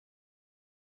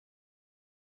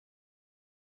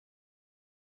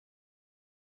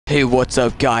Hey, what's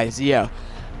up, guys? Yeah,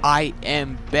 I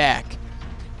am back,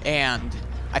 and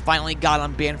I finally got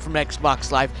unbanned from Xbox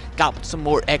Live, got some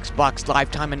more Xbox Live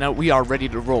time, and now we are ready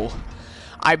to roll.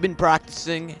 I've been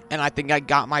practicing, and I think I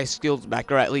got my skills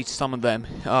back, or at least some of them.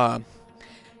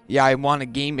 Yeah, I won a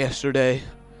game yesterday,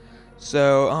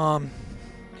 so,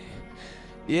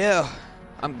 yeah,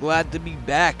 I'm glad to be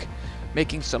back,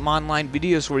 making some online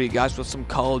videos for you guys with some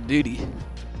Call of Duty.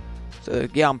 So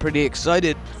yeah, I'm pretty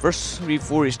excited. First,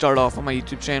 before we start off on my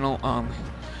YouTube channel,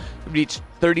 we reached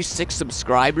 36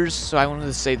 subscribers, so I wanted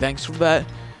to say thanks for that.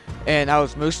 And I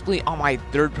was mostly on my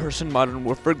third-person Modern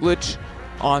Warfare glitch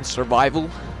on Survival,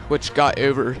 which got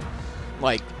over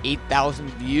like 8,000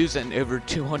 views and over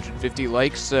 250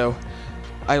 likes. So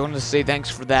I wanted to say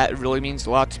thanks for that. It really means a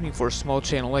lot to me for a small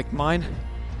channel like mine.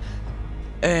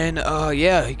 And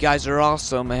yeah, you guys are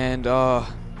awesome, and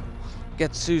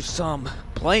get to some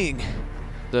playing.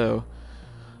 So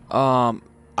I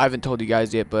haven't told you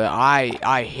guys yet, but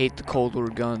I hate the Cold War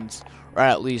guns, or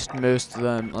at least most of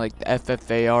them, like the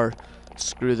FFAR.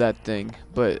 Screw that thing.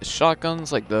 But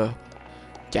shotguns like the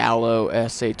Gallo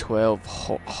SA-12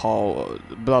 Hall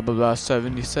blah blah blah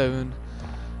 77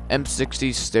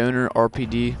 M60 Stoner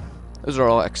RPD, those are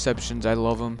all exceptions. I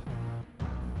love them.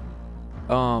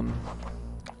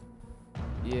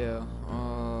 Yeah,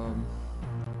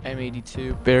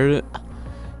 M82 Barrett,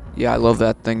 yeah, I love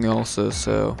that thing also.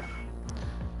 So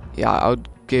yeah, I would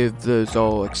give those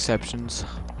all exceptions.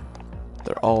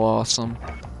 They're all awesome.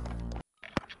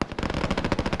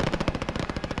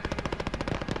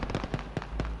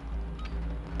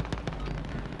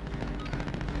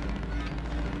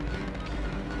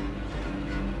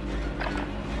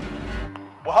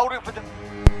 We'll hold it for the...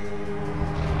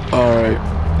 Alright,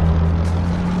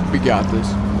 we got this.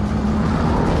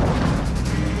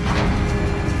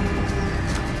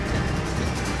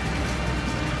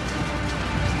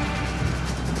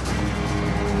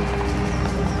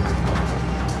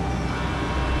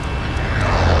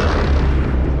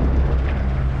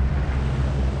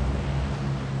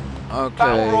 Okay.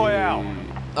 Battle Royale.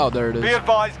 Oh, there it is. Be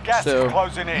advised, gas So, is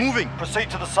closing in. Moving.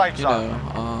 Proceed to the safe You zone.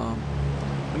 know,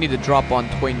 we need to drop on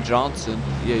Twain Johnson.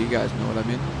 Yeah, you guys know what I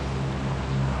mean.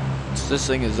 So this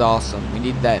thing is awesome. We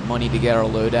need that money to get our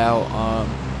loadout.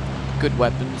 Good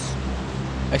weapons.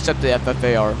 Except the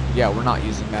FFAR. Yeah, we're not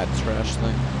using that trash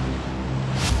thing.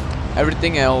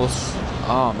 Everything else,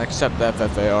 except the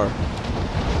FFAR.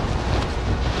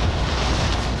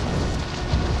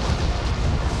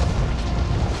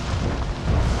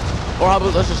 Or how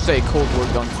about, let's just say Cold War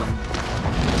guns in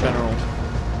general.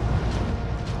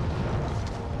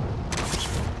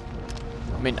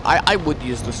 I mean, I would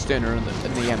use the Stoner in the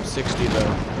M60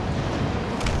 though.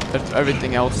 That's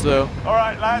everything else though. All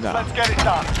right, lads, No. let's get it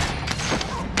done.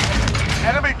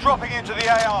 Enemy dropping into the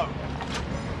AO.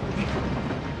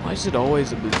 Why is it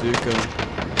always a bazooka?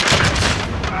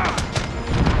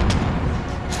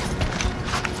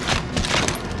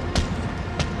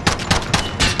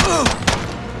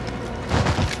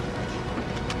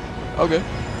 Okay.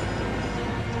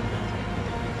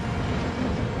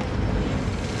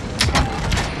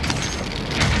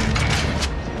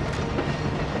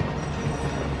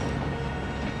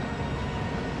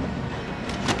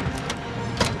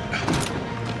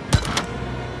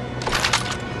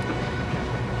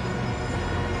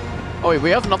 Oh wait, we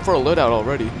have enough for a loadout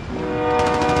already.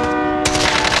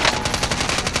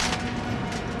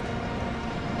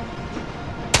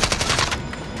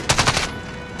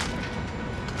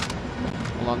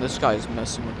 Hold on, this guy is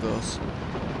messing with us.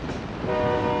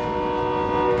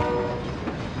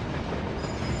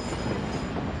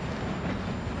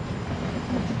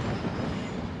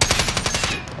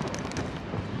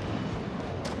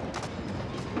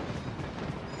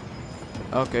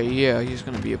 Okay, yeah, he's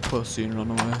gonna be a pussy and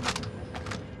run away.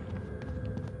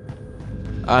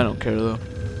 I don't care though.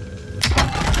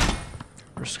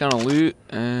 We're just gonna loot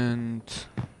and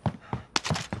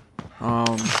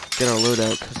get our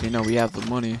loadout, because you know we have the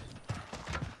money.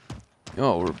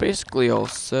 Oh, we're basically all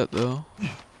set though.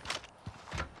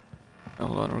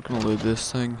 Hold on, we're gonna load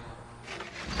this thing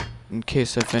in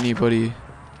case if anybody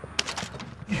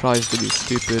tries to be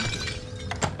stupid.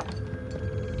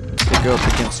 They go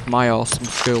up against my awesome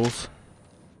skills.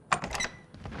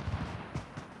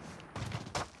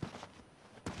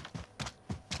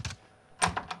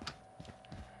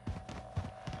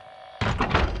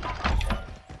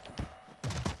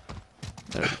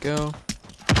 There we go.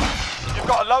 You've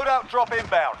got a loadout drop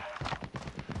inbound.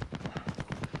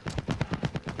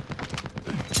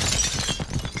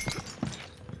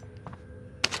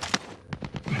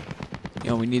 You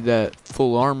know, we need that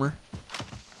full armor.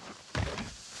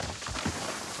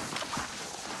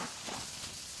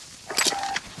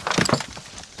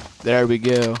 There we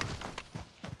go.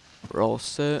 We're all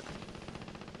set.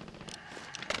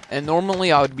 And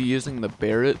normally I would be using the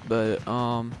Barrett, but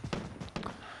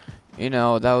you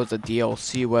know, that was a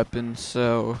DLC weapon,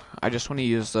 so I just want to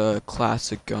use the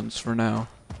classic guns for now.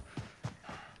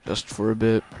 Just for a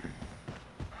bit.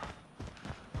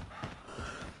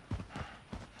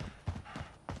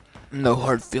 No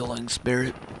hard feelings,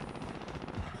 Barrett.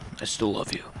 I still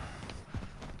love you.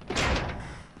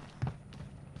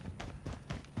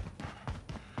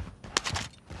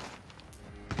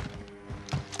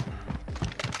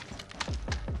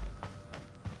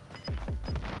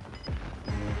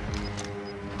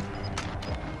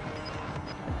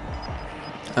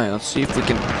 Alright, let's see if we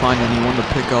can find anyone to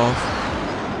pick off.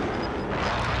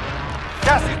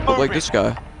 Gas is moving. Like this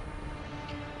guy.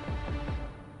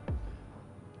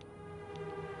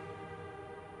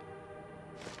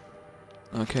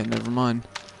 Okay, never mind.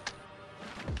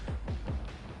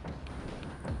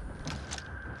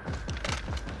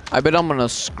 I bet I'm gonna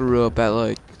screw up at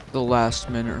like the last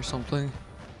minute or something.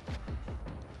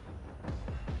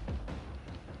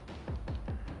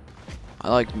 I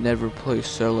like never play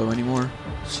solo anymore,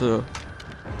 so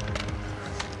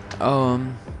I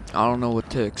don't know what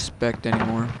to expect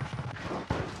anymore.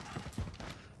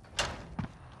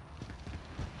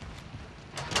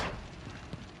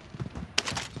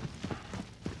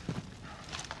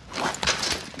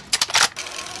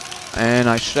 And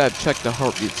I should have checked the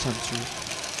heartbeat sensor.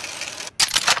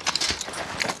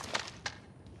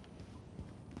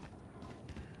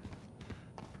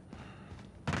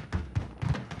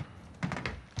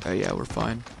 Oh yeah, we're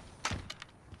fine.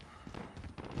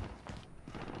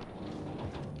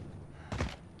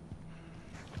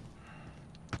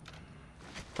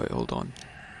 Wait, hold on.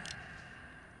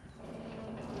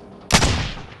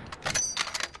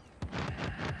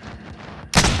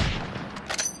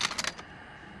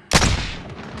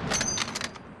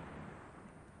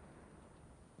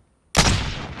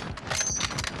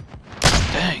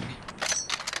 Dang.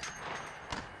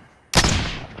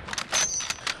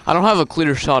 I don't have a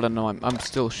clear shot and no, I'm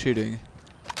still shooting.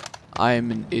 I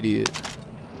am an idiot.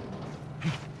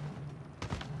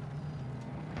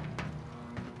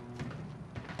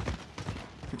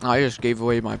 I just gave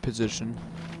away my position.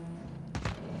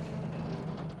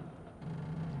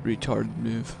 Retarded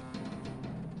move.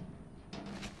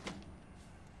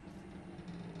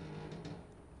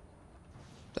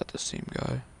 That's the same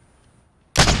guy.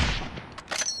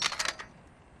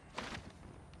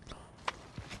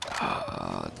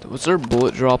 Was there a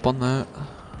bullet drop on that?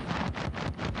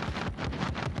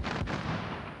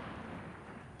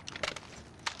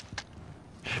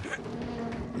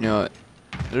 You know what?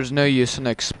 There's no use in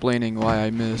explaining why I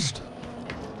missed.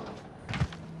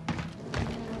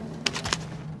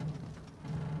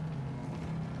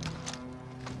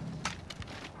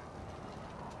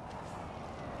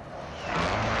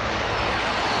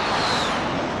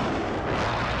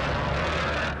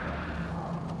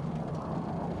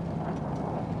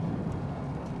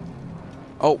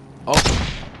 Oh,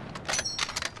 oh.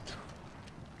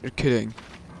 You're kidding.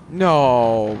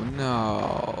 No,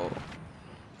 no.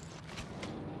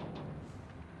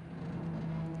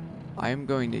 I am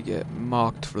going to get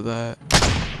mocked for that.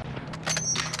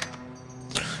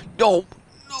 No,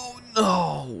 no,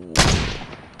 no.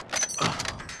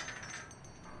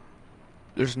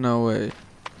 There's no way.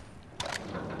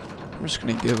 I'm just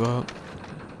gonna give up.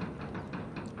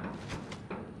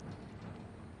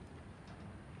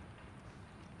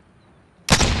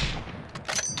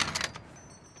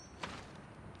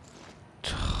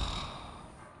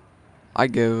 I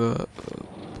give up.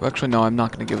 Actually, no, I'm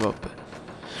not gonna give up.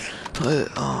 But,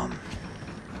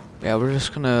 yeah, we're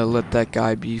just gonna let that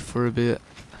guy be for a bit.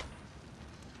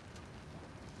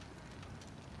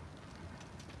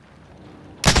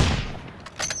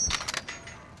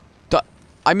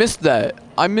 I missed that.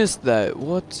 I missed that.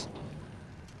 What?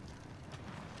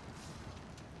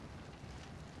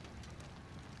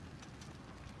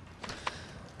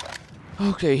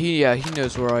 Okay, he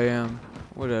knows where I am.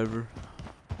 Whatever.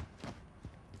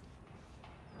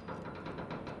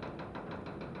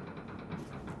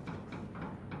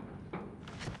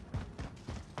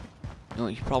 No,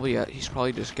 he's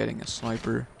probably just getting a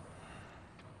sniper.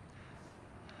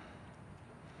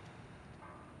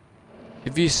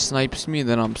 If he snipes me,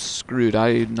 then I'm screwed.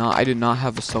 I did not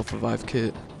have a self-revive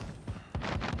kit.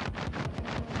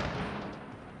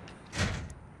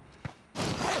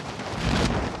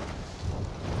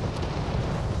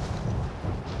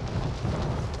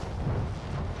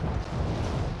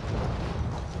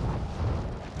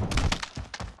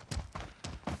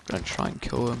 Gonna try and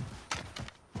kill him.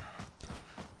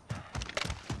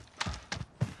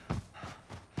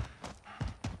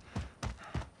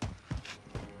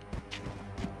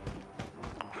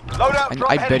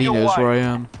 I bet he knows where I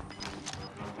am.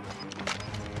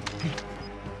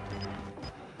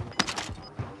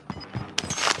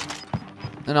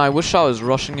 And I wish I was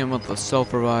rushing him with the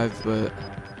self-revive, but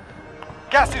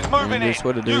Gas is moving in. It is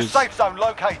what it New is. safe zone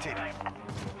located.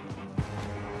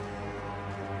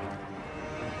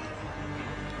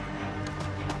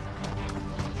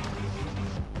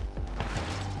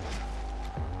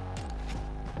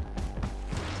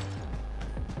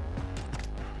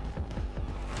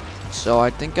 So I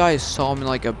think I saw him in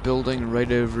like a building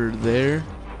right over there.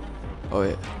 Oh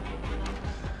wait.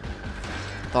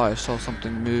 Thought I saw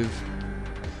something move.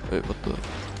 Wait, what the?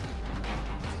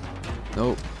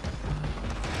 Nope.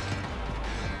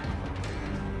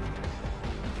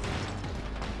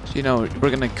 So, you know, we're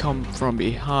gonna come from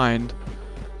behind.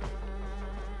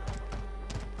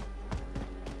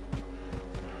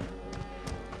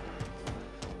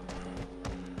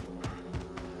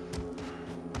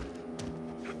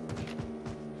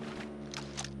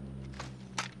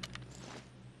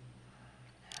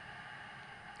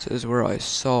 This is where I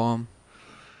saw him.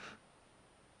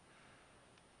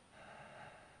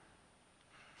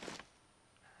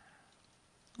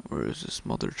 Where is this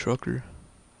mother trucker?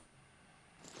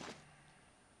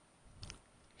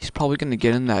 He's probably gonna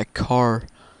get in that car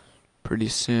pretty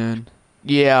soon.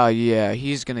 Yeah,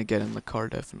 he's gonna get in the car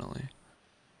definitely.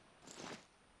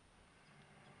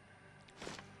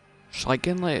 Should I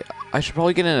get in like, I should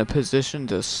probably get in a position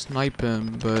to snipe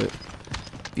him, but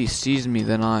if he sees me,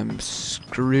 then I'm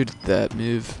screwed at that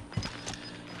move.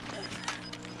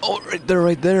 Oh,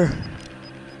 right there.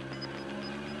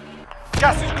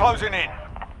 Gas is closing in.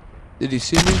 Did he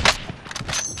see me?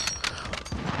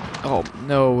 Oh,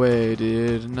 no way,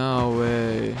 dude. No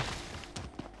way.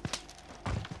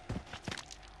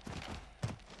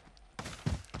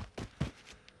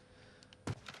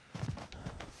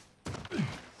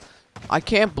 I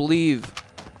can't believe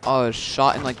a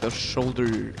shot in like the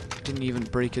shoulder didn't even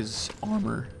break his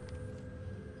armor.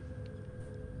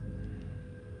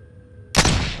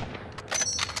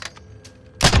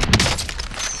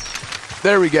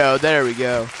 There we go.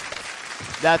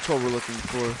 That's what we're looking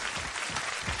for.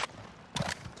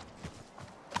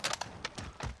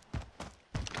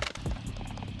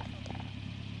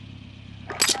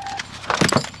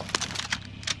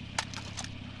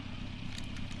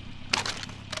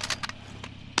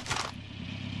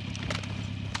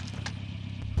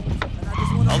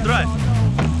 I'll drive.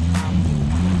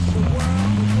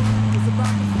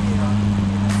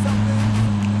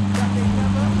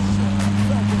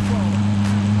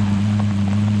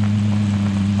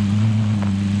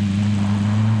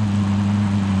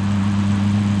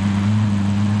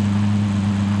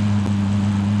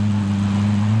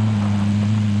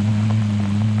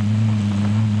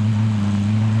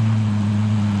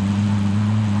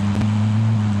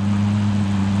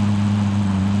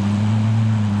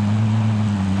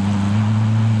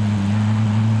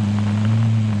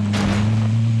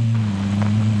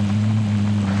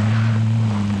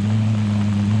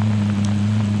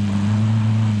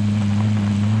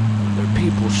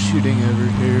 Shooting over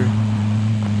here.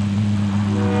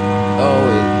 Oh,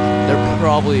 they're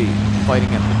probably fighting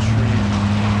at the train.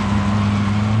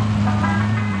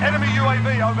 Enemy UAV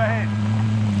overhead.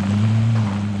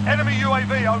 Enemy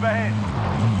UAV overhead.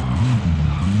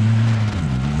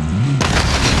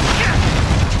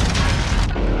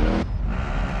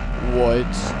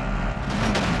 What?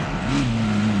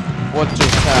 What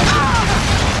just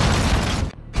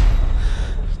happened?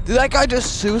 Did that guy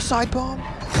just suicide bomb?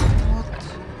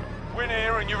 Win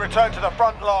here and you return to the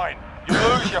front line. You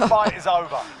lose, your fight is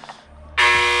over.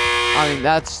 I mean,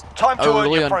 that's Time to a earn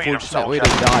really your freedom, unfortunate way to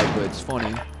soldier. die, but it's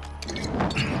funny.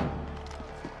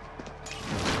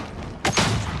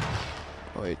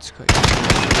 Oh, it's quite.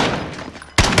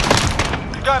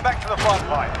 You're going back to the front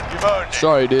line. You've earned it.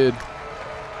 Sorry, dude.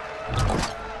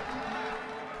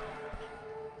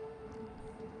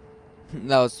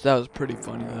 That was pretty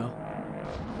funny though.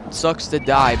 It sucks to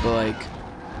die, but like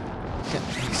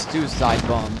he suicide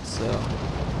bombed, so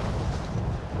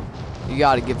you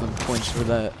gotta give him points for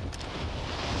that.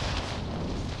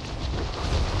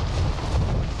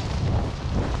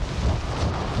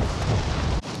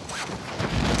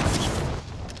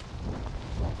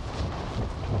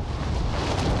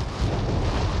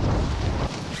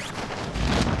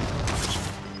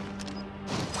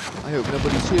 I hope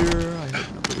nobody's here. I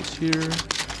hope nobody's here.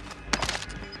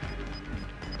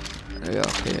 Yeah,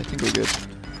 okay, I think we're good.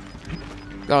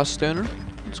 Got a stoner.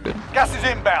 That's good. Gas is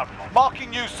inbound. Marking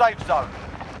new safe zone.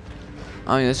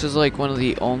 I mean, this is like one of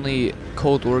the only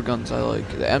Cold War guns I like.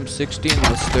 The M60 and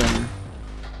the stoner.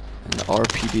 And the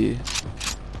RPD.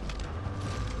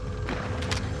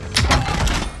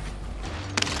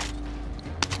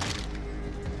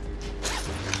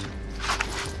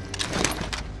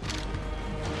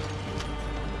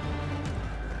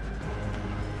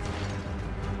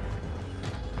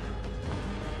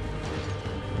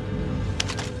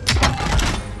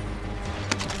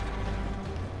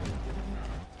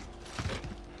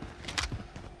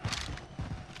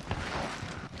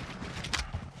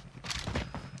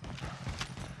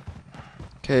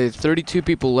 Okay, 32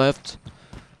 people left,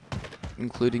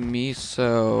 including me,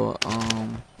 so, I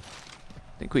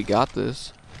think we got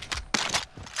this.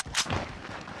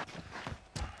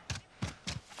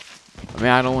 I mean,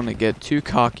 I don't want to get too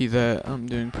cocky that I'm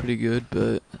doing pretty good,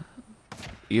 but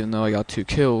even though I got 2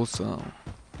 kills, so,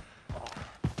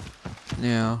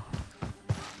 yeah.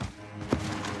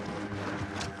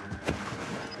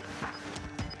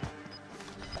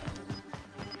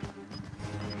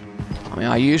 I mean,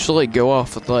 I usually go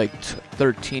off with like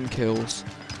 13 kills.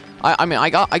 I mean, I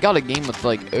got a game with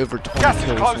like over 20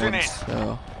 kills once,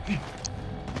 so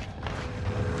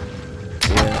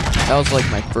yeah, that was like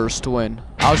my first win.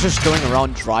 I was just going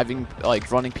around driving, like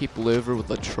running people over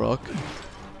with a truck,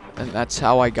 and that's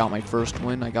how I got my first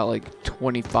win. I got like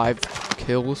 25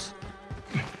 kills.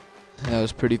 That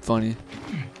was pretty funny.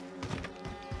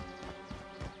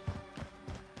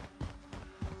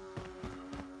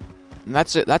 And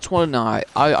that's it. That's when I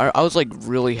was like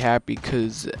really happy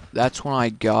because that's when I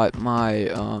got my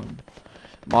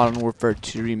Modern Warfare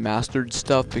 2 remastered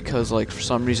stuff, because like for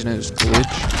some reason it was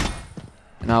glitched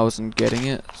and I wasn't getting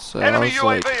it, so I was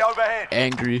like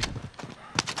angry.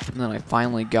 And then I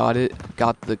finally got it.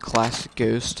 Got the classic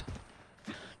Ghost.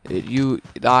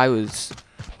 I was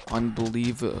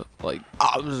unbelievable. Like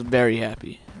I was very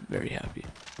happy. Very happy.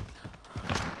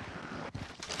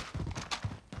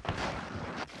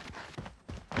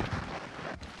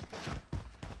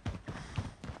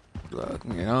 Look,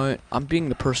 you know what? I'm being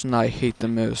the person I hate the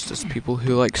most, is people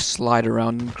who like slide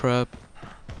around and crap.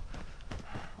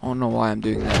 I don't know why I'm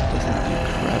doing that. It doesn't do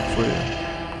crap for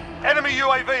you. Enemy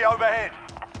UAV overhead.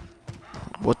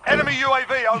 What the? Enemy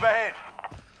UAV overhead.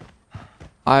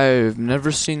 I've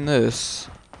never seen this.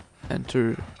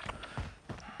 Enter.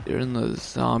 You're in the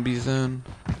zombie zone.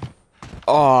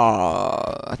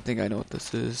 Oh, I think I know what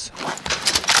this is.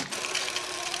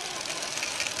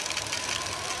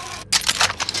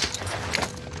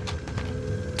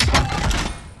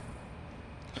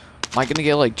 Am I gonna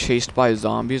get like chased by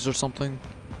zombies or something?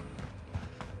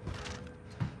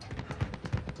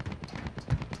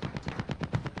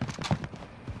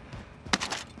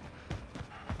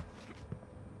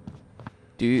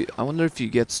 I wonder if you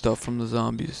get stuff from the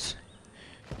zombies.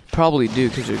 Probably do,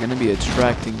 because you're gonna be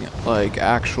attracting like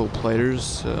actual players,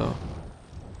 so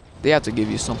they have to give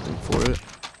you something for it.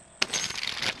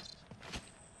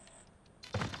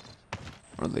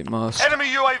 Or they must. Enemy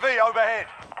UAV overhead.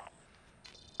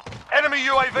 Enemy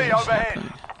UAV overhead.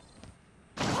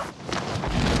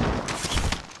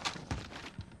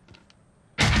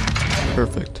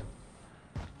 Perfect.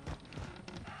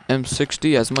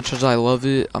 M60, as much as I love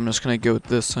it, I'm just gonna go with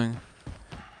this thing.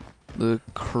 The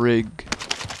Krieg.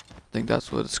 I think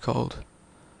that's what it's called.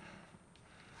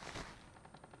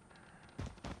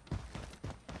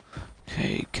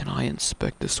 Okay, can I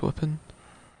inspect this weapon?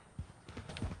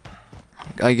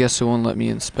 I guess it won't let me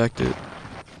inspect it.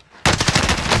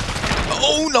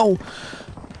 Oh no!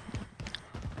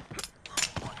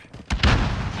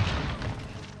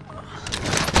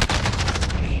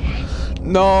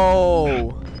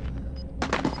 No!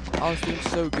 I was doing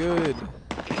so good.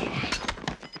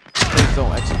 Please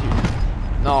don't execute.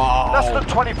 No! Less than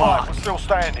 25 were still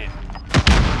standing.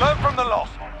 Learn from the loss.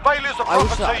 Failures are I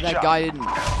wish proper teacher. that guy didn't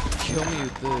kill me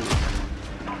with the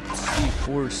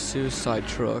C4 suicide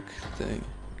truck thing.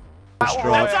 Just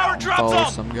follow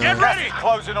some guy. Get ready!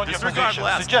 Closing on your position.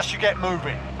 Suggest you get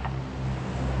moving.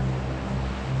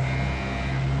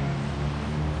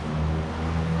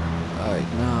 Alright,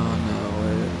 no,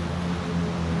 wait.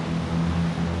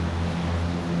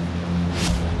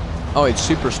 Oh wait,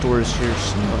 Superstore is here,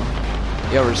 so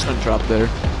yeah, we're just gonna drop there.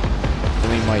 Then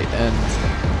we might end.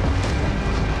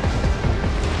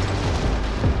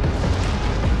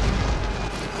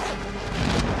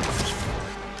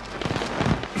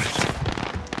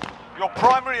 Your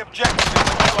primary objective is to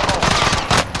kill them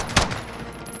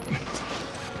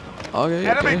all. Okay,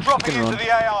 Enemy dropping into run.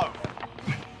 the AO.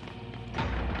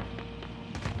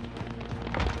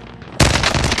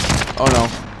 Oh no.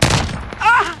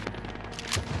 Ah!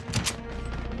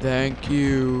 Thank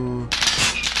you.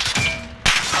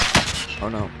 Oh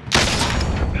no.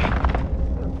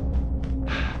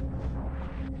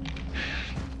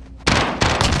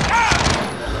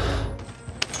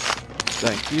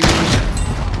 Thank you.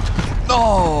 No.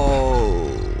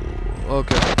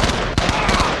 Okay.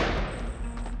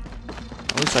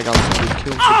 At least I got some good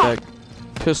kills with that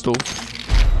pistol.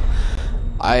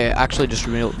 I actually just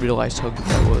realized how good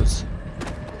that was.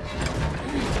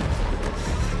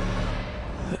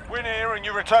 Win here and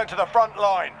you return to the front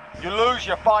line. You lose,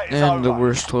 your fight is over. And the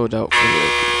worst loadout for the...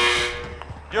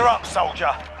 You're up, soldier.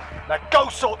 Now go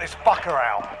sort this fucker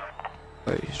out.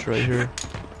 Wait, he's right here.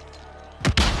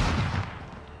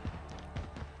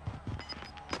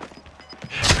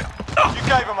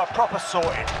 gave him a proper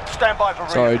sorting. Stand by for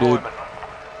Sorry, dude. redeployment.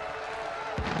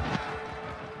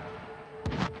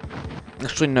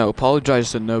 Actually, no.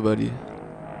 Apologize to nobody.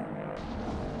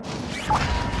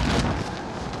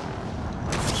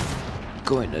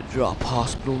 Going to drop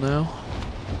hospital now.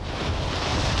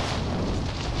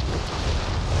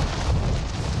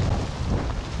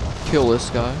 Kill this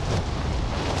guy.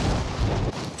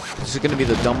 This is gonna be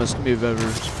the dumbest move ever.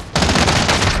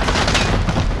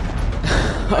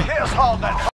 Hit us hard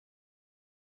that